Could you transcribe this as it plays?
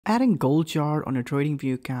Adding gold chart on a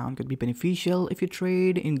TradingView account could be beneficial. If you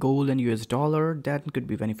trade in gold and US dollar, that could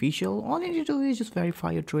be beneficial. All you need to do is just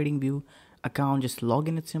verify your TradingView account, just log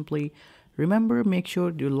in it simply. Remember, make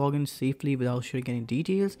sure you log in safely without sharing any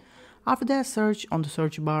details. After that, search on the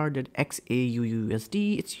search bar that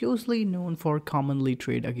XAUUSD. It's usually known for commonly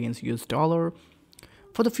trade against US dollar.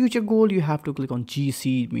 For the future gold, you have to click on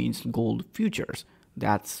GC, it means gold futures.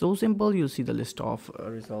 That's so simple. You'll see the list of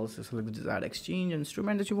results. Just select the desired exchange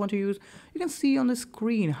instrument that you want to use. You can see on the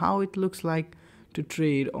screen how it looks like to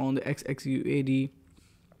trade on the XXUAD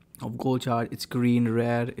of gold chart. It's green,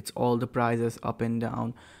 red, it's all the prices up and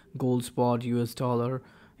down, gold spot, US dollar.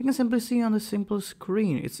 You can simply see on the simple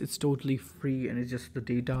screen. It's totally free and it's just the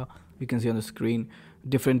data you can see on the screen.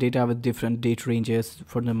 Different data with different date ranges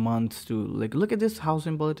for the months to like look at this how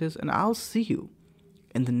simple it is, and I'll see you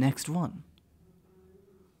in the next one.